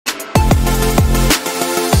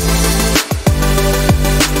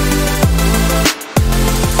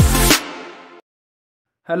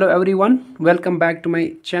Hello everyone, welcome back to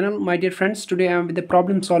my channel my dear friends. Today I am with the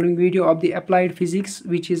problem solving video of the applied physics,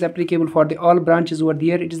 which is applicable for the all branches over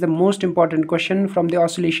there. It is the most important question from the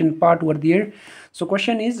oscillation part over there. So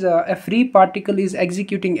question is, a free particle is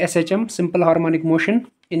executing SHM, simple harmonic motion,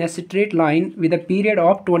 in a straight line with a period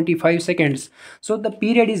of 25 seconds. So the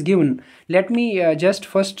period is given. Let me just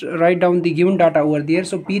first write down the given data over there.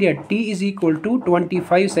 So period t is equal to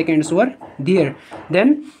 25 seconds over there.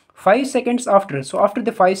 Then 5 seconds after, so after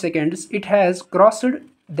the 5 seconds it has crossed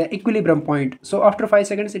the equilibrium point. So after 5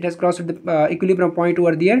 seconds it has crossed the equilibrium point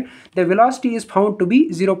over there. The velocity is found to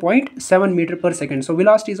be 0.7 meter per second. So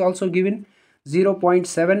velocity is also given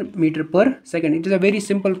 0.7 meter per second. It is a very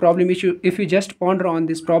simple problem. If you just ponder on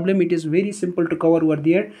this problem, it is very simple to cover over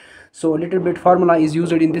there. So a little bit formula is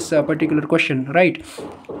used in this particular question, right?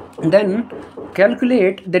 Then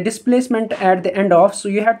calculate the displacement at the end of, so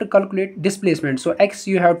you have to calculate displacement. So x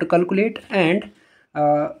you have to calculate, and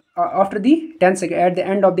after the 10 seconds, at the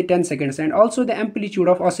end of the 10 seconds, and also the amplitude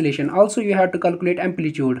of oscillation also you have to calculate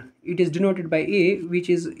amplitude. It is denoted by a, which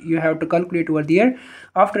is you have to calculate over there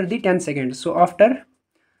after the 10 seconds. So after,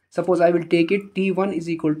 suppose I will take it, t1 is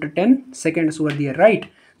equal to 10 seconds over there, right?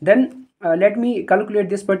 Then let me calculate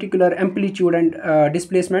this particular amplitude and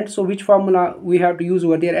displacement. So which formula we have to use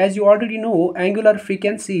over there? As you already know, angular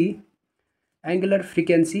frequency,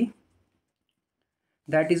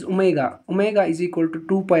 that is omega is equal to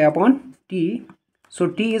 2 pi upon t. So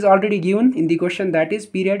t is already given in the question, that is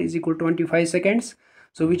period is equal to 25 seconds.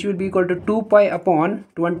 So which will be equal to 2 pi upon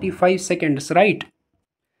 25 seconds, right?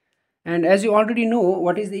 And as you already know,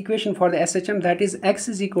 what is the equation for the SHM? That is x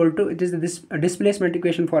is equal to, it is this displacement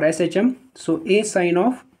equation for SHM. So a sine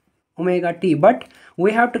of omega t, but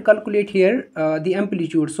we have to calculate here the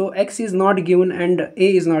amplitude. So x is not given and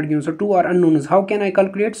a is not given, so two are unknowns. How can I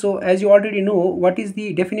calculate? So as you already know, what is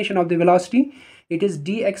the definition of the velocity? It is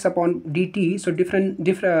dx upon dt. So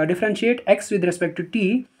differentiate x with respect to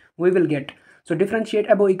t, we will get, so differentiate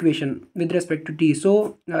above equation with respect to t.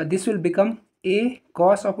 So this will become a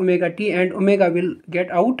cos of omega t, and omega will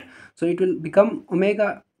get out, so it will become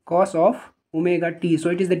omega cos of omega t.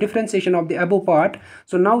 So it is the differentiation of the above part.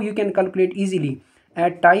 So now you can calculate easily.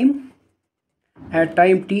 At time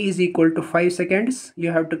t is equal to 5 seconds,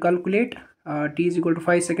 you have to calculate t is equal to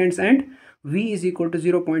 5 seconds, and v is equal to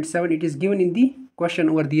 0.7. it is given in the question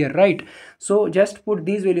over there, right? So just put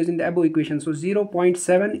these values in the above equation. So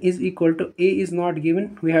 0.7 is equal to, a is not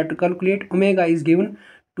given, we have to calculate, omega is given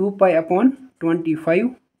 2 pi upon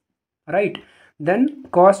 25, right? Then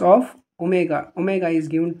cos of omega is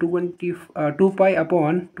given 2 pi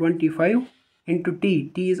upon 25 into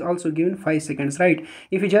t is also given 5 seconds, right?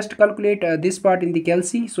 If you just calculate this part in the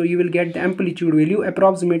calci, so you will get the amplitude value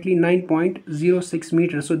approximately 9.06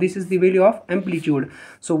 meters. So this is the value of amplitude.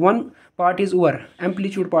 So one part is over,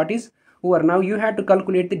 amplitude part is over. Now you have to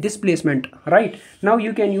calculate the displacement, right? Now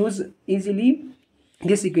you can use easily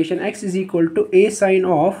this equation, x is equal to a sine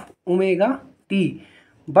of omega t,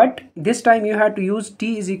 but this time you have to use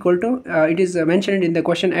t is equal to, it is mentioned in the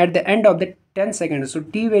question, at the end of the 10 seconds. So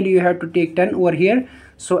t value you have to take 10 over here.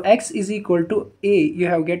 So x is equal to a, you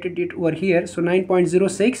have get it over here. So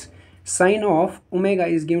 9.06 sine of omega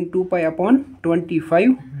is given 2 pi upon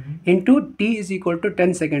 25 into t is equal to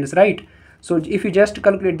 10 seconds, right? So if you just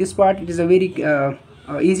calculate this part, it is a very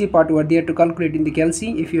easy part over there to calculate in the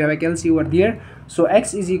calci, if you have a calci over there. So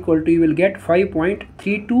x is equal to, you will get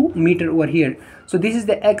 5.32 meter over here. So this is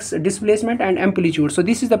the x displacement and amplitude. So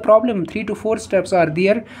this is the problem, 3 to 4 steps are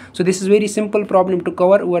there. So this is very simple problem to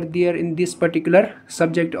cover over there in this particular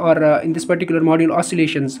subject, or in this particular module,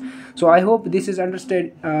 oscillations. So I hope this is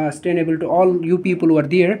understandable to all you people over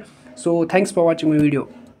there. So thanks for watching my video.